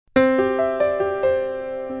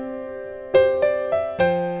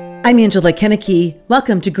I'm Angela Kennecke.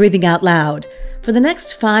 Welcome to Grieving Out Loud. For the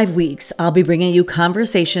next 5 weeks, I'll be bringing you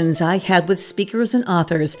conversations I had with speakers and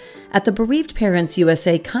authors at the Bereaved Parents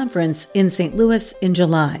USA Conference in St. Louis in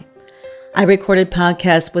July. I recorded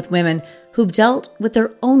podcasts with women who've dealt with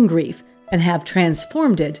their own grief and have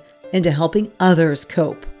transformed it into helping others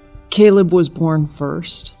cope. Caleb was born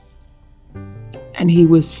first, and he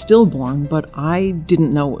was stillborn, but I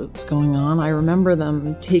didn't know what was going on. I remember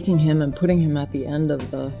them taking him and putting him at the end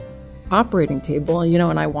of the operating table,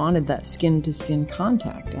 and I wanted that skin-to-skin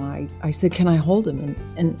contact. And I said, can I hold him?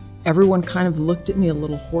 And everyone kind of looked at me a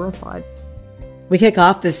little horrified. We kick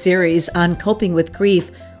off this series on coping with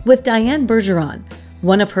grief with Diane Bergeron.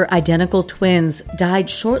 One of her identical twins died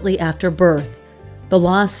shortly after birth. The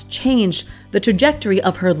loss changed the trajectory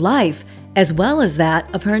of her life as well as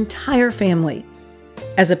that of her entire family.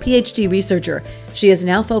 As a PhD researcher, she is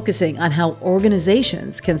now focusing on how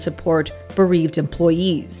organizations can support bereaved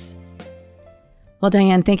employees. Well,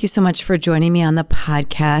 Diane, thank you so much for joining me on the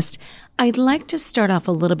podcast. I'd like to start off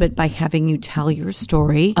a little bit by having you tell your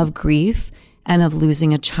story of grief and of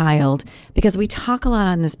losing a child, because we talk a lot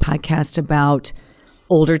on this podcast about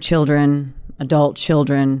older children, adult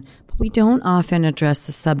children, but we don't often address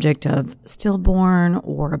the subject of stillborn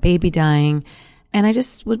or a baby dying. And I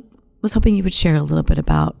just was hoping you would share a little bit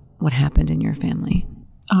about what happened in your family.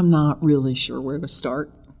 I'm not really sure where to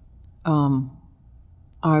start.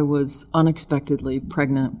 I was unexpectedly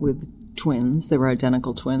pregnant with twins. They were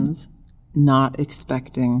identical twins, not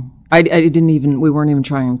expecting. We weren't even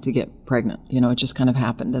trying to get pregnant. It just kind of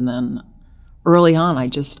happened. And then early on, I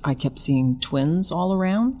kept seeing twins all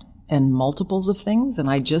around and multiples of things. And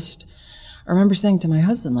I remember saying to my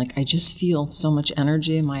husband, I just feel so much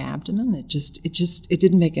energy in my abdomen. It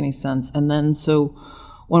didn't make any sense. And then so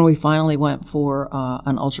when we finally went for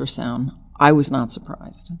an ultrasound, I was not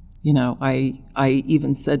surprised. I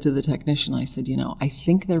even said to the technician, I said, I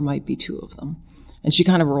think there might be two of them. And she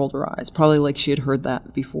kind of rolled her eyes, probably like she had heard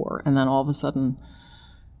that before. And then all of a sudden,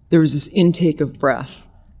 there was this intake of breath.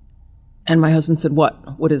 And my husband said,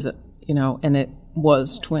 what is it? And it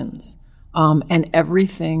was twins. And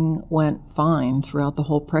everything went fine throughout the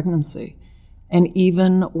whole pregnancy. And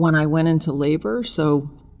even when I went into labor,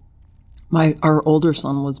 so our older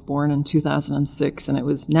son was born in 2006, and it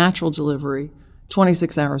was natural delivery,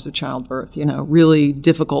 26 hours of childbirth, really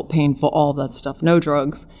difficult, painful, all that stuff, no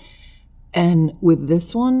drugs. And with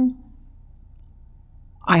this one,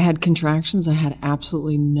 I had contractions. I had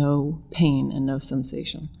absolutely no pain and no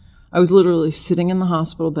sensation. I was literally sitting in the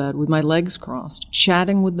hospital bed with my legs crossed,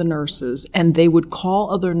 chatting with the nurses, and they would call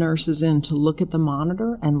other nurses in to look at the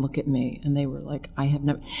monitor and look at me. And they were like, I have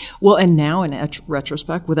never. Well, and now in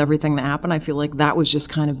retrospect, with everything that happened, I feel like that was just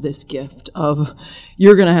kind of this gift of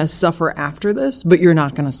you're going to suffer after this, but you're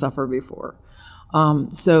not going to suffer before.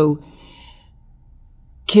 So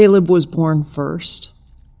Caleb was born first.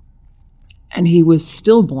 And he was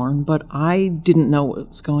stillborn, but I didn't know what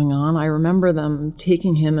was going on. I remember them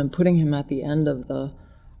taking him and putting him at the end of the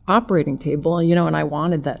operating table, and I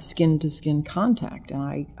wanted that skin-to-skin contact.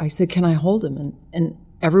 And I said, can I hold him? And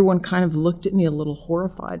everyone kind of looked at me a little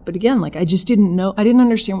horrified. But again, I just didn't know. I didn't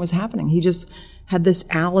understand what was happening. He just had this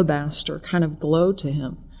alabaster kind of glow to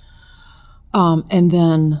him. And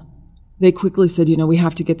then they quickly said, we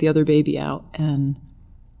have to get the other baby out and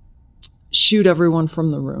shoot everyone from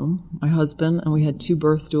the room, my husband, and we had 2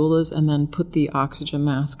 birth doulas, and then put the oxygen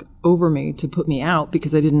mask over me to put me out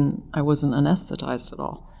because I wasn't anesthetized at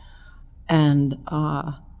all. And,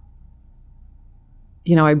 I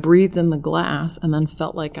breathed in the glass and then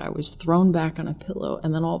felt like I was thrown back on a pillow.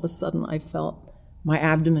 And then all of a sudden I felt my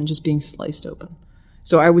abdomen just being sliced open.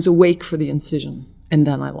 So I was awake for the incision, and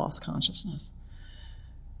then I lost consciousness.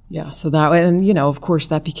 Yeah, so of course,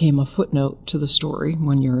 that became a footnote to the story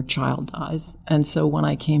when your child dies. And so when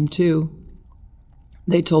I came to,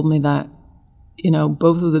 they told me that,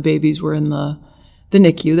 both of the babies were in the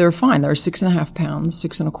NICU. They were fine. They were 6.5 pounds,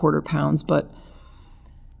 6.25 pounds. But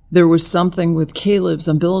there was something with Caleb's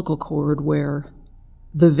umbilical cord where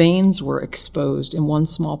the veins were exposed in one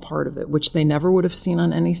small part of it, which they never would have seen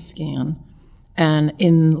on any scan. And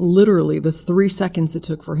in literally the 3 seconds it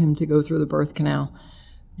took for him to go through the birth canal,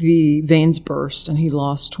 the veins burst and he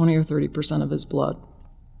lost 20 or 30% of his blood.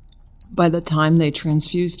 By the time they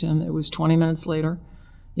transfused him, it was 20 minutes later.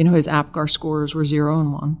 His APGAR scores were 0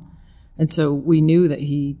 and 1. And so we knew that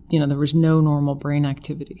there was no normal brain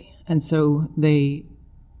activity. And so I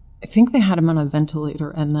think they had him on a ventilator,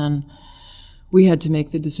 and then we had to make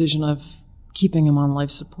the decision of keeping him on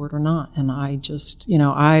life support or not. And I just,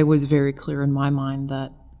 I was very clear in my mind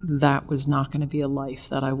that that was not going to be a life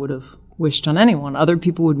that I would have wished on anyone. Other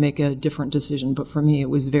people would make a different decision, but for me, it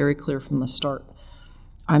was very clear from the start,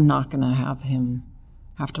 I'm not going to have him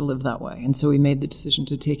have to live that way. And so we made the decision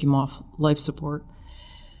to take him off life support.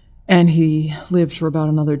 And he lived for about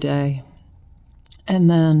another day. And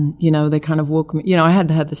then, they kind of woke me. I had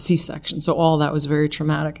the C-section, so all that was very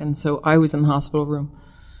traumatic. And so I was in the hospital room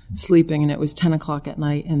sleeping, and it was 10 o'clock at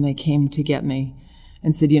night, and they came to get me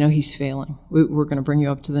and said, he's failing. We're going to bring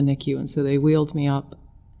you up to the NICU. And so they wheeled me up,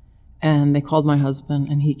 and they called my husband,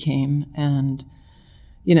 and he came. And,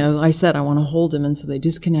 I said, I want to hold him. And so they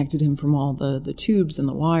disconnected him from all the tubes and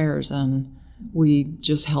the wires, and we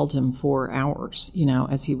just held him for hours,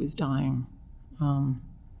 as he was dying.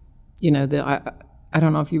 I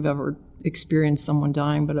don't know if you've ever experienced someone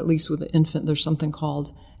dying, but at least with an infant, there's something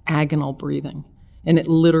called agonal breathing. And it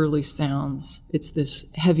literally it's this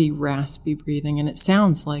heavy, raspy breathing, and it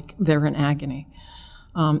sounds like they're in agony.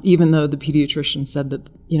 Even though the pediatrician said that,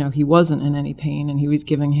 he wasn't in any pain and he was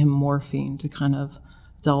giving him morphine to kind of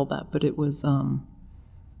dull that. But it was,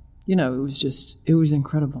 it was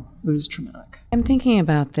incredible. It was traumatic. I'm thinking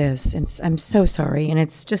about this, and I'm so sorry, and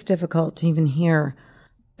it's just difficult to even hear.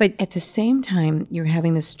 But at the same time, you're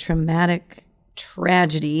having this traumatic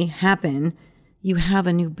tragedy happen. You have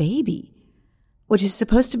a new baby, which is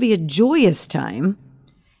supposed to be a joyous time.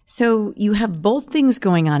 So you have both things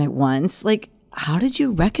going on at once. How did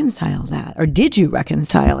you reconcile that? Or did you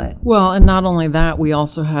reconcile it? Well, and not only that, we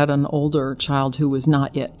also had an older child who was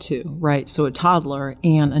not yet 2, right? So a toddler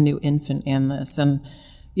and a new infant in this. And,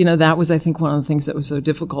 that was, I think, one of the things that was so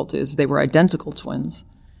difficult is they were identical twins.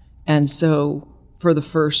 And so for the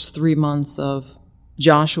first 3 months of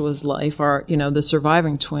Joshua's life, the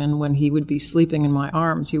surviving twin, when he would be sleeping in my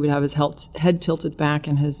arms, he would have his head tilted back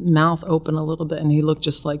and his mouth open a little bit, and he looked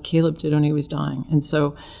just like Caleb did when he was dying. And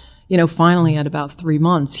so, finally at about 3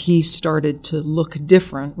 months, he started to look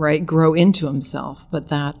different, right? Grow into himself. But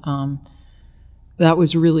that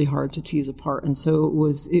was really hard to tease apart. And so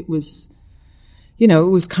it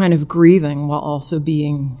was kind of grieving while also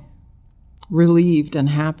being relieved and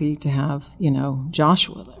happy to have,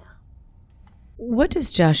 Joshua there. What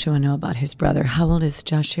does Joshua know about his brother? How old is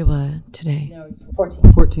Joshua today? No, he's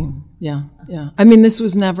 14. 14, yeah. I mean, this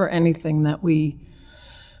was never anything that we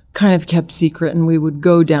kind of kept secret, and we would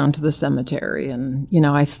go down to the cemetery, and,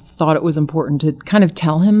 I thought it was important to kind of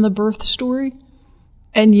tell him the birth story.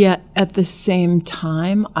 And yet, at the same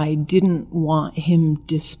time, I didn't want him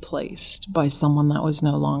displaced by someone that was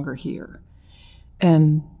no longer here.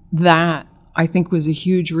 And that, I think, was a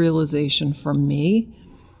huge realization for me.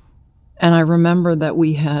 And I remember that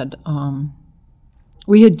we had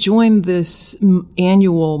joined this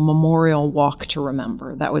annual memorial walk to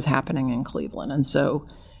remember that was happening in Cleveland. And so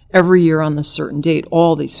every year on this certain date,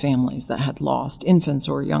 all these families that had lost infants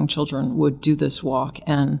or young children would do this walk.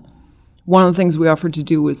 And one of the things we offered to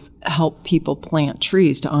do was help people plant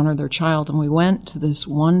trees to honor their child. And we went to this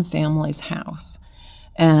one family's house.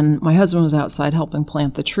 And my husband was outside helping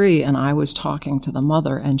plant the tree, and I was talking to the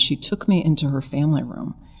mother, and she took me into her family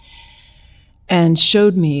room and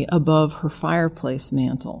showed me above her fireplace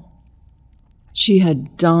mantle. She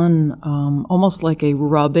had done almost like a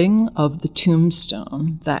rubbing of the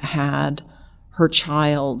tombstone that had her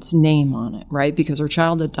child's name on it, right? Because her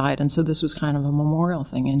child had died, and so this was kind of a memorial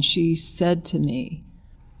thing. And she said to me,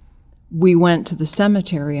 we went to the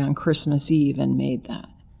cemetery on Christmas Eve and made that.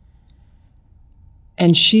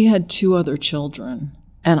 And she had 2 other children,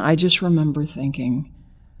 and I just remember thinking,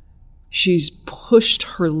 she's pushed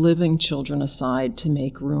her living children aside to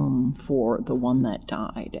make room for the one that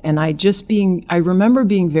died. And I remember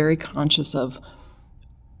being very conscious of,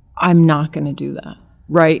 I'm not going to do that,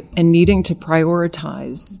 right? And needing to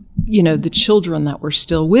prioritize, the children that were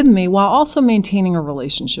still with me while also maintaining a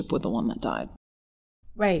relationship with the one that died.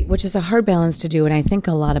 Right, which is a hard balance to do, and I think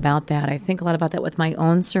a lot about that. I think a lot about that with my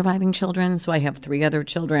own surviving children. So I have 3 other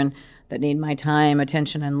children that need my time,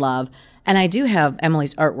 attention, and love. And I do have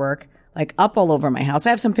Emily's artwork, up all over my house. I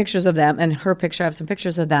have some pictures of them, and her picture, I have some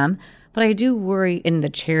pictures of them. But I do worry in the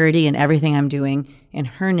charity and everything I'm doing in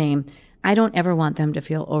her name, I don't ever want them to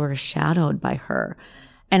feel overshadowed by her.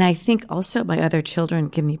 And I think also my other children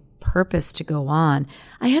give me purpose to go on.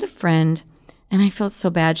 I had a friend, and I felt so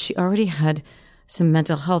bad. She already had some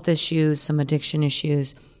mental health issues, some addiction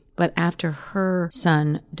issues. But after her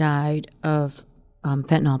son died of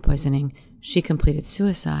fentanyl poisoning, she completed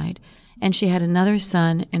suicide. And she had another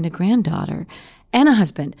son and a granddaughter and a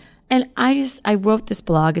husband. And I wrote this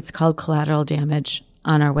blog. It's called Collateral Damage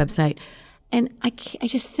on our website. And I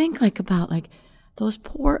just think about those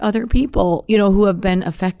poor other people, who have been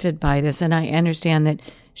affected by this. And I understand that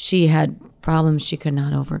she had problems she could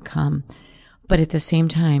not overcome. But at the same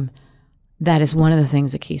time, that is one of the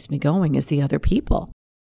things that keeps me going, is the other people.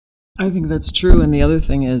 I think that's true. And the other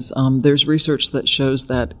thing is, there's research that shows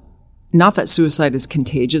that not that suicide is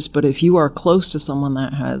contagious, but if you are close to someone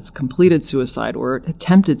that has completed suicide or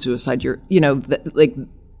attempted suicide,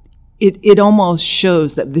 it almost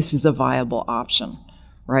shows that this is a viable option,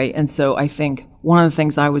 right? And so I think one of the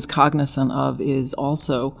things I was cognizant of is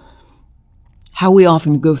also how we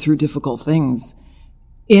often go through difficult things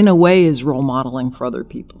in a way is role modeling for other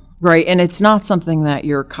people, right? And it's not something that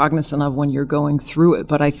you're cognizant of when you're going through it,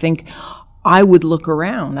 but I think I would look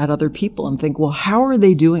around at other people and think, well, how are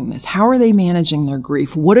they doing this? How are they managing their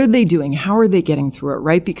grief? What are they doing? How are they getting through it,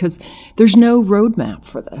 right? Because there's no roadmap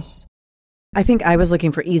for this. I think I was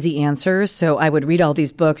looking for easy answers, so I would read all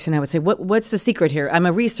these books and I would say, what's the secret here? I'm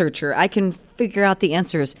a researcher. I can figure out the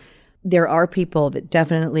answers. There are people that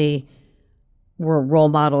definitely were role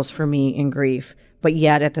models for me in grief, but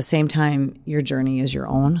yet at the same time, your journey is your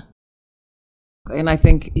own. And I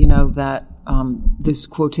think, that this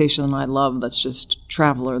quotation that I love, that's just,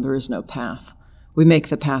 traveler, there is no path. We make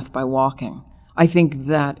the path by walking. I think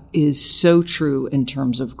that is so true in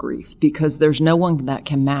terms of grief, because there's no one that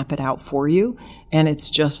can map it out for you. And it's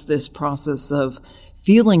just this process of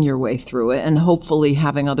feeling your way through it and hopefully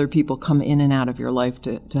having other people come in and out of your life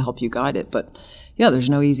to help you guide it. But yeah, there's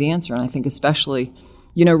no easy answer. And I think especially,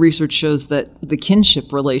 research shows that the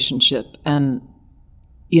kinship relationship and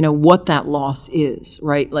what that loss is,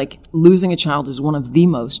 right? Like losing a child is one of the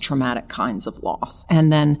most traumatic kinds of loss.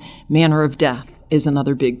 And then manner of death is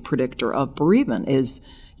another big predictor of bereavement is,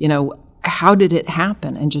 how did it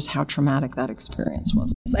happen and just how traumatic that experience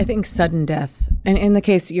was. I think sudden death, and in the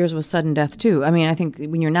case yours was sudden death too. I mean, I think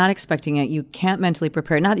when you're not expecting it, you can't mentally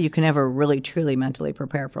prepare. Not that you can ever really truly mentally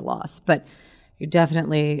prepare for loss, but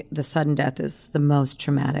the sudden death is the most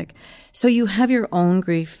traumatic. So you have your own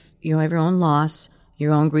grief, you have your own loss,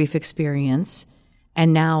 your own grief experience,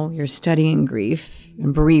 and now you're studying grief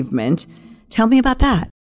and bereavement. Tell me about that.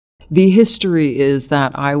 The history is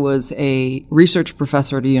that I was a research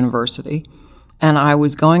professor at a university, and I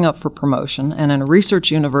was going up for promotion. And in a research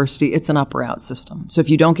university, it's an up or out system. So if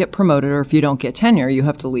you don't get promoted or if you don't get tenure, you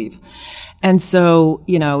have to leave. And so,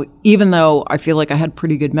 even though I feel like I had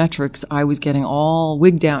pretty good metrics, I was getting all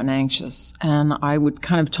wigged out and anxious. And I would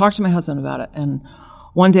kind of talk to my husband about it. And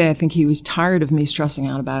one day, I think he was tired of me stressing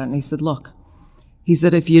out about it. And he said, look,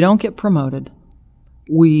 if you don't get promoted,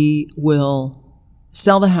 we will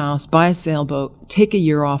sell the house, buy a sailboat, take a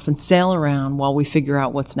year off and sail around while we figure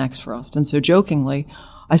out what's next for us. And so jokingly,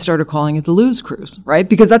 I started calling it the Lose Cruise, right?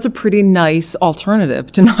 Because that's a pretty nice alternative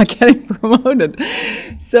to not getting promoted.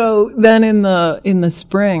 So then in the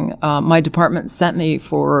spring, my department sent me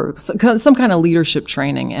for some kind of leadership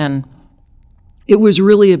training, and it was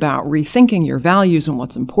really about rethinking your values and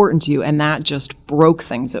what's important to you. And that just broke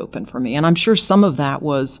things open for me. And I'm sure some of that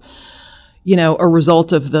was, a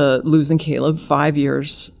result of the losing Caleb 5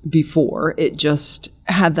 years before. It just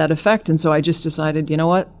had that effect. And so I just decided, you know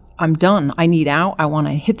what? I'm done. I need out. I want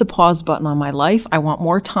to hit the pause button on my life. I want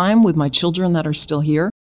more time with my children that are still here.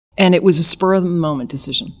 And it was a spur of the moment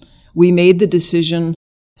decision. We made the decision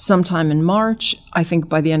sometime in March. I think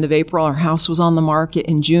by the end of April, our house was on the market.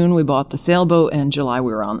 In June, we bought the sailboat, and July,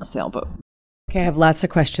 we were on the sailboat. Okay, I have lots of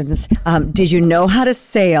questions. Did you know how to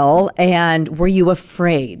sail, and were you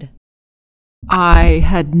afraid? I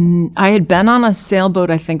had been on a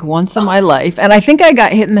sailboat, I think, once in my life, and I think I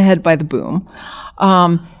got hit in the head by the boom.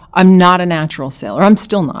 I'm not a natural sailor. I'm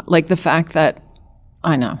still not. Like the fact that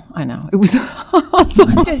I know. It was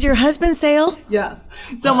awesome. Does your husband sail? Yes.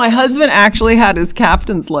 So my husband actually had his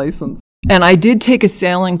captain's license. And I did take a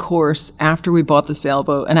sailing course after we bought the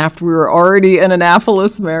sailboat and after we were already in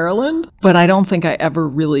Annapolis, Maryland. But I don't think I ever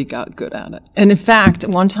really got good at it. And in fact,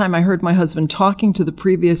 one time I heard my husband talking to the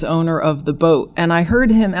previous owner of the boat. And I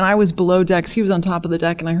heard him, and I was below decks. He was on top of the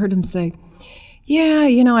deck. And I heard him say, yeah,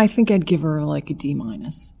 I think I'd give her like a D-.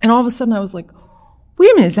 And all of a sudden I was like,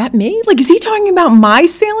 wait a minute, is that me? Like, is he talking about my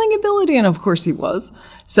sailing ability? And of course he was.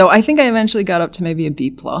 So I think I eventually got up to maybe a B+,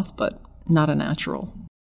 but not a natural.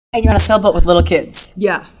 And you're on a sailboat with little kids.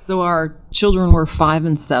 Yes. So our children were 5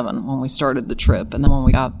 and 7 when we started the trip. And then when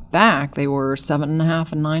we got back, they were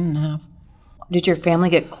 7.5 and 9.5. Did your family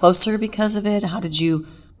get closer because of it? How did you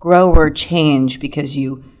grow or change because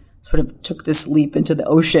you sort of took this leap into the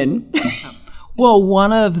ocean? Well,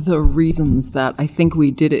 one of the reasons that I think we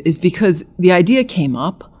did it is because the idea came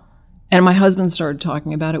up and my husband started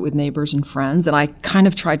talking about it with neighbors and friends. And I kind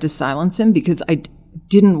of tried to silence him because I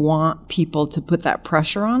didn't want people to put that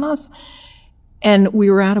pressure on us. And we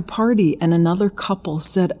were at a party and another couple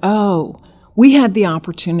said, oh, we had the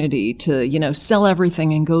opportunity to, sell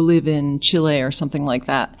everything and go live in Chile or something like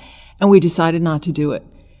that. And we decided not to do it.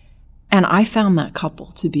 And I found that couple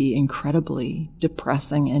to be incredibly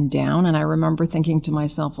depressing and down. And I remember thinking to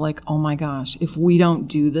myself, like, oh my gosh, if we don't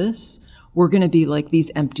do this, we're going to be like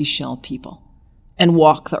these empty shell people and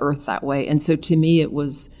walk the earth that way. And so to me,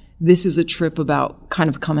 this is a trip about kind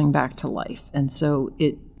of coming back to life. And so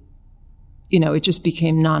it just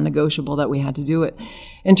became non-negotiable that we had to do it.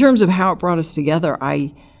 In terms of how it brought us together,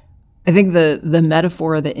 I think the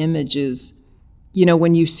metaphor or the image is,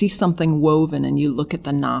 when you see something woven and you look at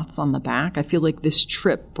the knots on the back, I feel like this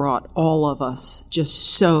trip brought all of us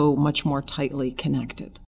just so much more tightly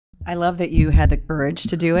connected. I love that you had the courage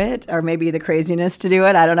to do it, or maybe the craziness to do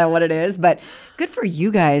it. I don't know what it is, but good for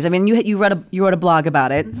you guys. I mean, you wrote a blog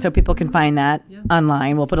about it, so people can find that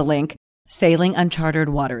online. We'll put a link. Sailing Uncharted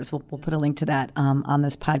Waters. We'll put a link to that on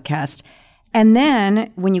this podcast. And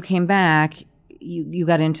then when you came back, you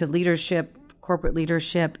got into leadership, corporate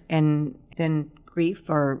leadership, and then grief,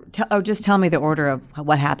 or just tell me the order of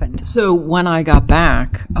what happened. So when I got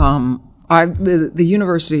back, the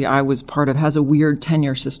university I was part of has a weird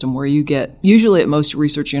tenure system where you get, usually at most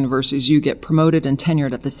research universities, you get promoted and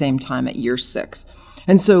tenured at the same time at year 6.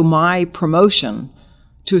 And so my promotion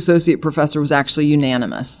to associate professor was actually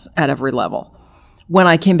unanimous at every level. When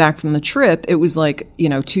I came back from the trip, it was like,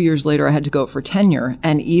 2 years later, I had to go for tenure.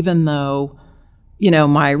 And even though,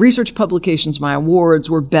 my research publications, my awards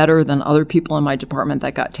were better than other people in my department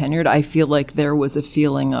that got tenured, I feel like there was a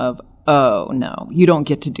feeling of, oh, no, you don't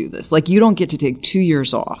get to do this. Like, you don't get to take 2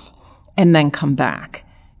 years off and then come back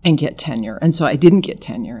and get tenure. And so I didn't get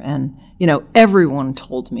tenure. And, everyone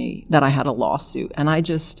told me that I had a lawsuit. And I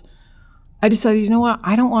decided, what?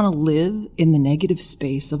 I don't want to live in the negative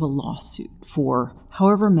space of a lawsuit for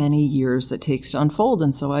however many years it takes to unfold.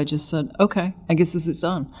 And so I just said, okay, I guess this is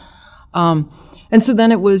done. And so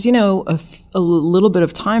then it was, a little bit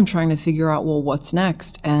of time trying to figure out, well, what's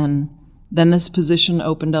next? And then this position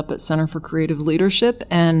opened up at Center for Creative Leadership,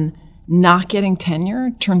 and not getting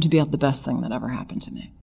tenure turned to be the best thing that ever happened to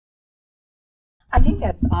me. I think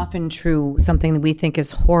that's often true. Something that we think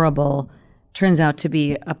is horrible turns out to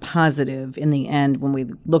be a positive in the end when we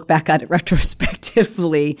look back at it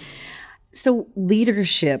retrospectively. So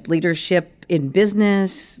leadership in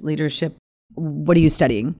business, leadership, what are you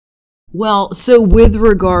studying? Well, so with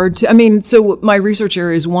regard to, so my research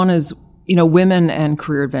areas, one is, women and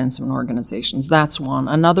career advancement organizations. That's one.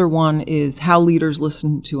 Another one is how leaders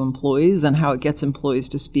listen to employees and how it gets employees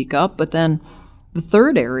to speak up. But then the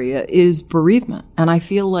third area is bereavement. And I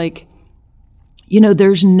feel like,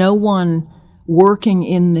 there's no one working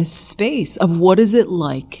in this space of what is it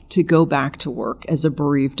like to go back to work as a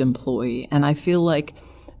bereaved employee. And I feel like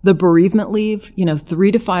the bereavement leave,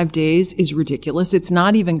 3 to 5 days is ridiculous. It's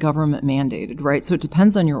not even government mandated, right? So it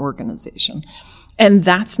depends on your organization. And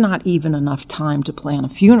that's not even enough time to plan a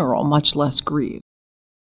funeral, much less grieve.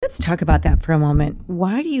 Let's talk about that for a moment.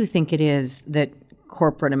 Why do you think it is that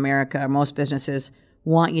corporate America, or most businesses,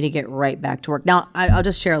 want you to get right back to work? Now, I'll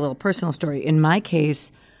just share a little personal story. In my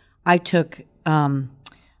case, I took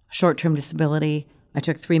short-term disability. I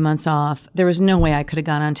took 3 months off. There was no way I could have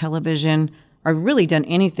gone on television or really done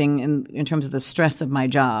anything in terms of the stress of my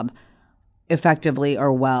job effectively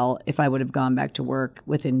or well if I would have gone back to work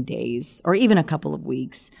within days or even a couple of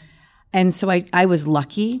weeks. And so I was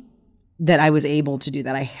lucky that I was able to do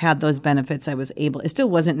that. I had those benefits. It still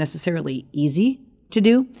wasn't necessarily easy to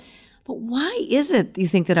do. But why is it, you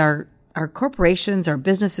think, that our corporations, our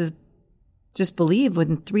businesses just believe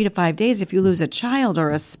within 3 to 5 days, if you lose a child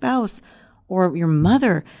or a spouse or your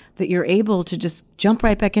mother, that you're able to just jump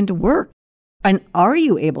right back into work? And are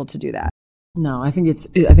you able to do that? No, I think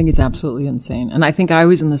it's absolutely insane. And I think I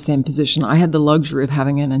was in the same position. I had the luxury of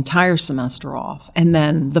having an entire semester off and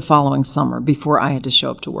then the following summer before I had to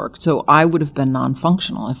show up to work. So I would have been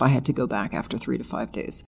non-functional if I had to go back after 3 to 5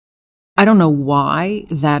 days. I don't know why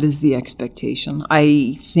that is the expectation.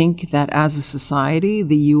 I think that as a society,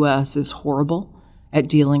 the U.S. is horrible at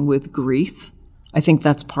dealing with grief. I think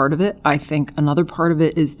that's part of it. I think another part of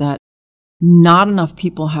it is that not enough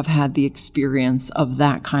people have had the experience of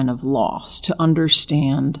that kind of loss to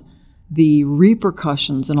understand the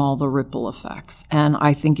repercussions and all the ripple effects. And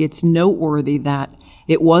I think it's noteworthy that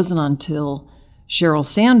it wasn't until Sheryl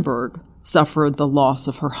Sandberg suffered the loss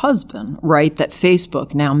of her husband, right, that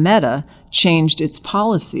Facebook, now Meta, changed its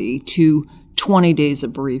policy to 20 days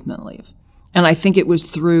of bereavement leave. And I think it was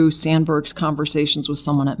through Sandberg's conversations with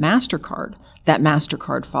someone at MasterCard that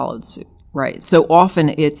MasterCard followed suit. Right. So often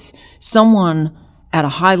it's someone at a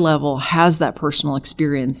high level has that personal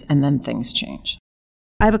experience and then things change.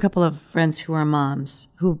 I have a couple of friends who are moms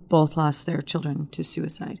who both lost their children to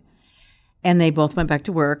suicide. And they both went back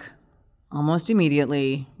to work almost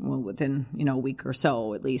immediately, well, within, a week or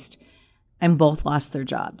so at least, and both lost their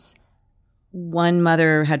jobs. One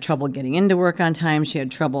mother had trouble getting into work on time. She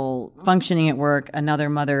had trouble functioning at work. Another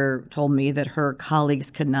mother told me that her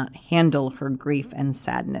colleagues could not handle her grief and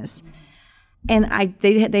sadness. And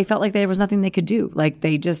they felt like there was nothing they could do. Like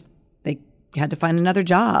they had to find another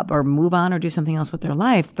job or move on or do something else with their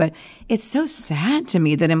life. But it's so sad to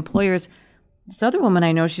me that employers, this other woman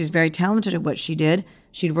I know, she's very talented at what she did.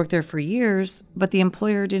 She'd worked there for years, but the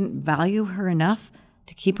employer didn't value her enough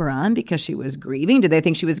to keep her on because she was grieving? Did they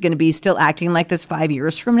think she was going to be still acting like this 5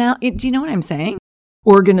 years from now? Do you know what I'm saying?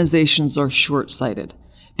 Organizations are short-sighted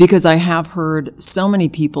because I have heard so many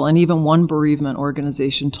people, and even one bereavement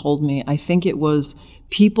organization told me, I think it was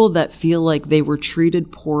people that feel like they were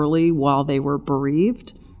treated poorly while they were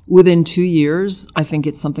bereaved. Within 2 years, I think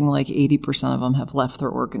it's something like 80% of them have left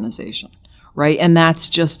their organization. Right? And that's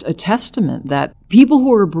just a testament that people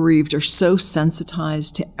who are bereaved are so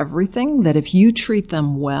sensitized to everything that if you treat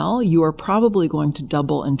them well, you are probably going to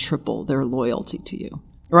double and triple their loyalty to you.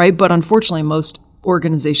 Right? But unfortunately, most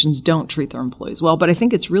organizations don't treat their employees well. But I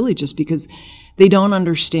think it's really just because they don't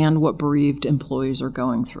understand what bereaved employees are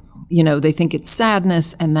going through. They think it's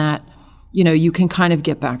sadness and that, you can kind of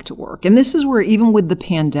get back to work. And this is where even with the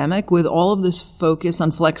pandemic, with all of this focus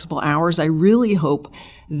on flexible hours, I really hope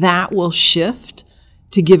that will shift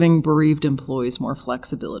to giving bereaved employees more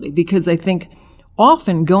flexibility, because I think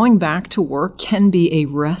often going back to work can be a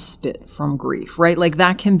respite from grief, right? Like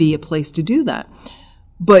that can be a place to do that.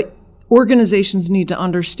 But organizations need to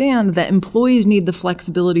understand that employees need the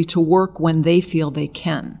flexibility to work when they feel they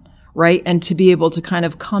can, right? And to be able to kind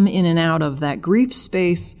of come in and out of that grief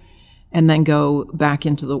space and then go back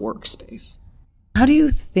into the workspace. How do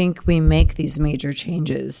you think we make these major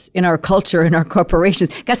changes in our culture, in our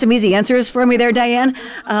corporations? Got some easy answers for me there, Diane.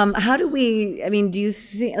 Do you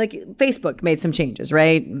think, like Facebook made some changes,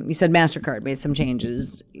 right? You said MasterCard made some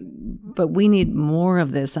changes, but we need more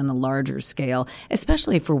of this on a larger scale,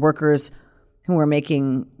 especially for workers who are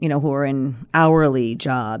making, who are in hourly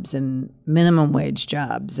jobs and minimum wage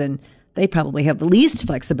jobs, and they probably have the least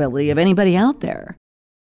flexibility of anybody out there.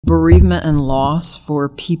 Bereavement and loss for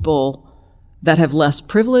people that have less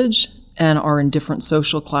privilege and are in different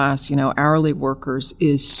social class, hourly workers,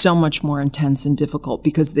 is so much more intense and difficult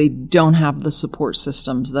because they don't have the support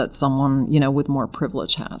systems that someone, with more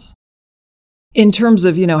privilege has. In terms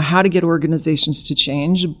of, how to get organizations to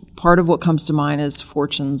change, part of what comes to mind is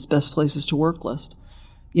Fortune's Best Places to Work list.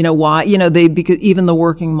 Why? Because even the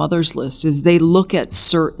Working Mothers list is they look at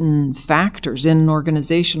certain factors in an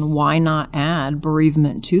organization. Why not add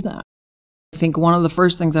bereavement to that? I think one of the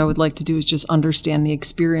first things I would like to do is just understand the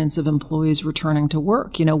experience of employees returning to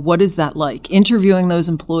work. What is that like? Interviewing those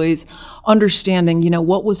employees, understanding,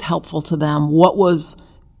 what was helpful to them, what was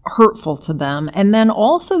hurtful to them, and then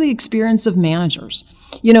also the experience of managers.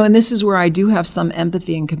 And this is where I do have some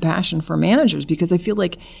empathy and compassion for managers because I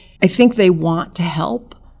think they want to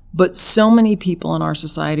help, but so many people in our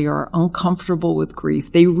society are uncomfortable with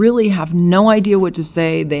grief. They really have no idea what to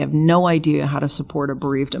say. They have no idea how to support a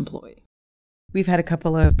bereaved employee. We've had a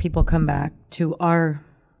couple of people come back to our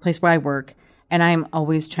place where I work, and I'm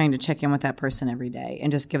always trying to check in with that person every day and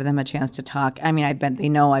just give them a chance to talk. I mean, they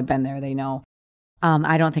know I've been there. They know.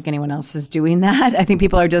 I don't think anyone else is doing that. I think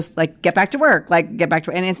people are just like, get back to work,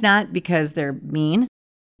 And it's not because they're mean.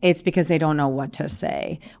 It's because they don't know what to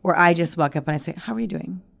say. Or I just walk up and I say, how are you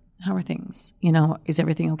doing? How are things? Is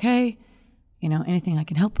everything okay? Anything I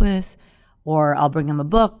can help with? Or I'll bring them a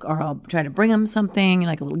book, or I'll try to bring them something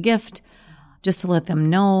like a little gift, just to let them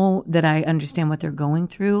know that I understand what they're going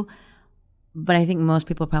through. But I think most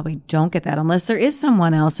people probably don't get that unless there is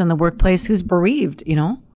someone else in the workplace who's bereaved,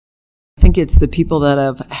 I think it's the people that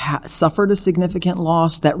have suffered a significant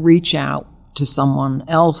loss that reach out to someone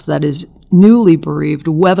else that is newly bereaved,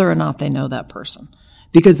 whether or not they know that person,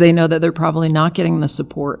 because they know that they're probably not getting the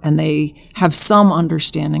support and they have some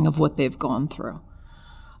understanding of what they've gone through.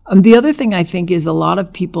 The other thing I think is a lot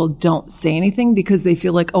of people don't say anything because they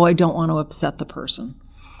feel like, I don't want to upset the person,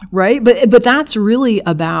 right? But that's really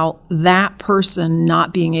about that person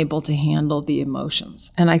not being able to handle the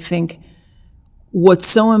emotions. And I think what's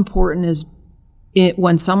so important is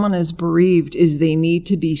when someone is bereaved is they need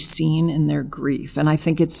to be seen in their grief. And I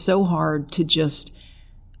think it's so hard to just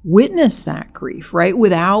witness that grief, right?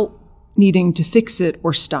 Without needing to fix it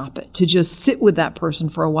or stop it, to just sit with that person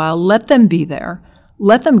for a while, let them be there,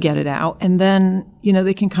 let them get it out, and then,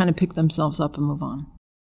 they can kind of pick themselves up and move on.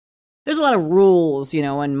 There's a lot of rules,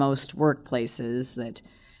 in most workplaces that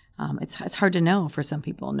It's hard to know for some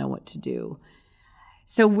people, know what to do.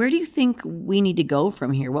 So where do you think we need to go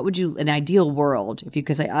from here? What would you, an ideal world,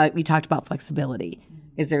 because we talked about flexibility.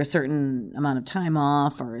 Is there a certain amount of time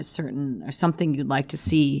off or something you'd like to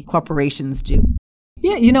see corporations do?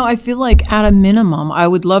 Yeah, I feel like at a minimum, I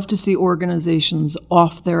would love to see organizations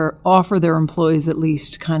offer their employees at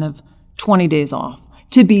least kind of 20 days off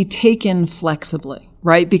to be taken flexibly,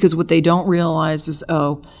 right? Because what they don't realize is,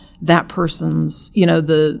 that person's,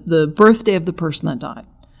 the birthday of the person that died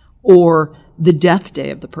or the death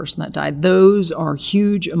day of the person that died. Those are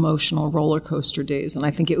huge emotional roller coaster days. And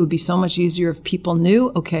I think it would be so much easier if people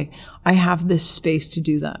knew, okay, I have this space to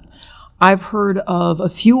do that. I've heard of a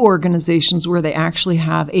few organizations where they actually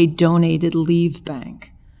have a donated leave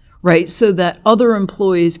bank, right? So that other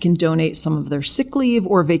employees can donate some of their sick leave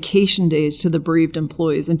or vacation days to the bereaved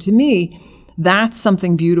employees. And to me, that's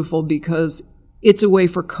something beautiful because it's a way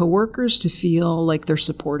for coworkers to feel like they're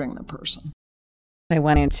supporting the person. I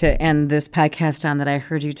wanted to end this podcast on that I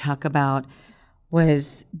heard you talk about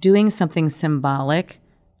was doing something symbolic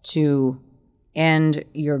to end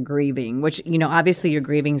your grieving, which, obviously your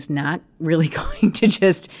grieving is not really going to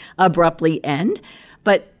just abruptly end,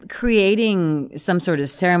 but creating some sort of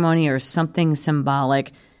ceremony or something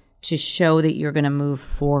symbolic to show that you're going to move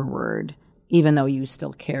forward, even though you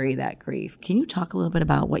still carry that grief. Can you talk a little bit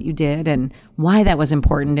about what you did and why that was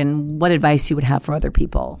important and what advice you would have for other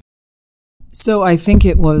people? So I think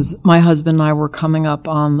it was my husband and I were coming up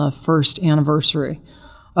on the first anniversary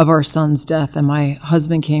of our son's death. And my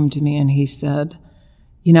husband came to me and he said,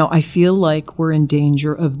 I feel like we're in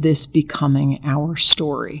danger of this becoming our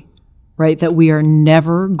story, right? That we are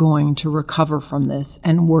never going to recover from this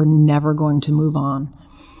and we're never going to move on.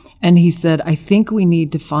 And he said, I think we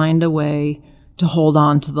need to find a way to hold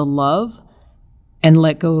on to the love and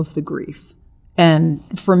let go of the grief. And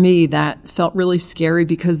for me, that felt really scary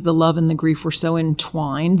because the love and the grief were so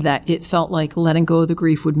entwined that it felt like letting go of the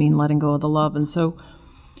grief would mean letting go of the love. And so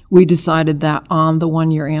we decided that on the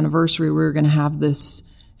 1-year anniversary, we were going to have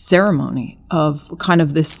this ceremony of kind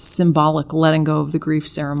of this symbolic letting go of the grief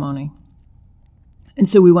ceremony. And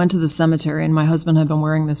so we went to the cemetery, and my husband had been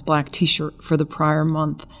wearing this black T-shirt for the prior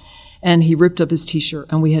month. And he ripped up his T-shirt,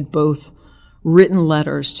 and we had both written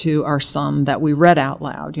letters to our son that we read out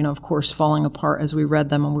loud, of course, falling apart as we read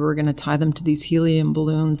them. And we were going to tie them to these helium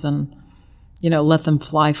balloons and, let them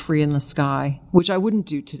fly free in the sky, which I wouldn't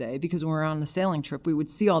do today because when we were on the sailing trip, we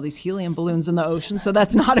would see all these helium balloons in the ocean. So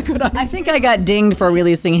that's not a good idea. I think I got dinged for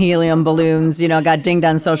releasing helium balloons. Got dinged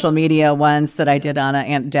on social media once that I did on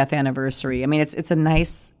a death anniversary. I mean, it's a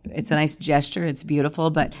nice gesture. It's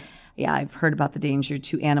beautiful, but yeah, I've heard about the danger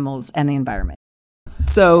to animals and the environment.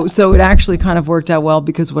 So it actually kind of worked out well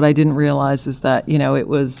because what I didn't realize is that, it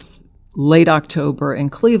was late October in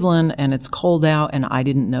Cleveland and it's cold out and I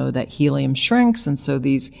didn't know that helium shrinks. And so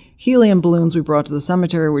these helium balloons we brought to the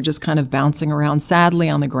cemetery were just kind of bouncing around sadly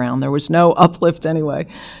on the ground. There was no uplift anyway.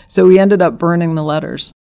 So we ended up burning the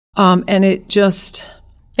letters. And it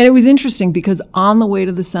was interesting because on the way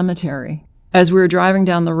to the cemetery, as we were driving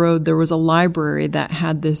down the road, there was a library that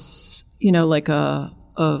had this, like a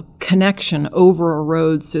connection over a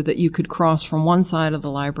road so that you could cross from one side of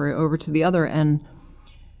the library over to the other. And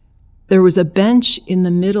there was a bench in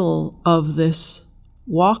the middle of this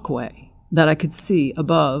walkway that I could see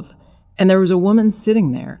above. And there was a woman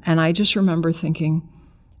sitting there. And I just remember thinking,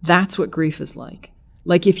 that's what grief is like.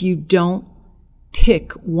 Like if you don't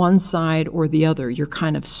pick one side or the other, you're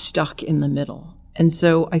kind of stuck in the middle. And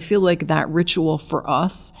so I feel like that ritual for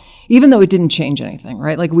us, even though it didn't change anything,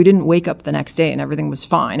 right? Like we didn't wake up the next day and everything was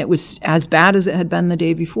fine. It was as bad as it had been the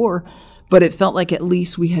day before, but it felt like at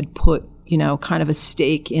least we had put, kind of a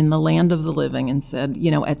stake in the land of the living and said,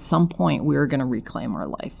 at some point we are going to reclaim our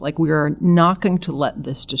life. Like we are not going to let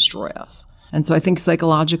this destroy us. And so I think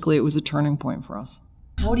psychologically it was a turning point for us.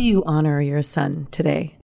 How do you honor your son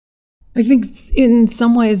today? I think in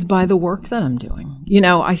some ways by the work that I'm doing.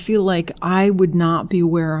 I feel like I would not be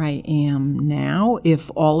where I am now if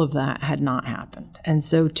all of that had not happened. And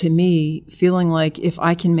so to me, feeling like if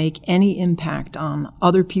I can make any impact on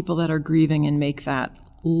other people that are grieving and make that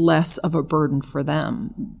less of a burden for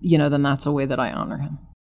them, then that's a way that I honor him.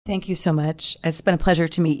 Thank you so much. It's been a pleasure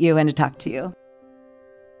to meet you and to talk to you.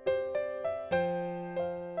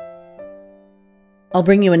 I'll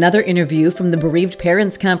bring you another interview from the Bereaved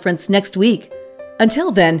Parents Conference next week.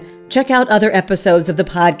 Until then, check out other episodes of the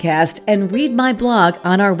podcast and read my blog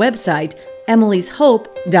on our website,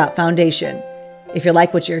 emilyshope.foundation. If you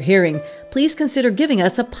like what you're hearing, please consider giving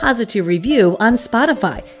us a positive review on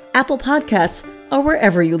Spotify, Apple Podcasts, or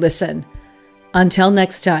wherever you listen. Until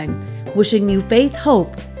next time, wishing you faith,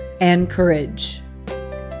 hope, and courage.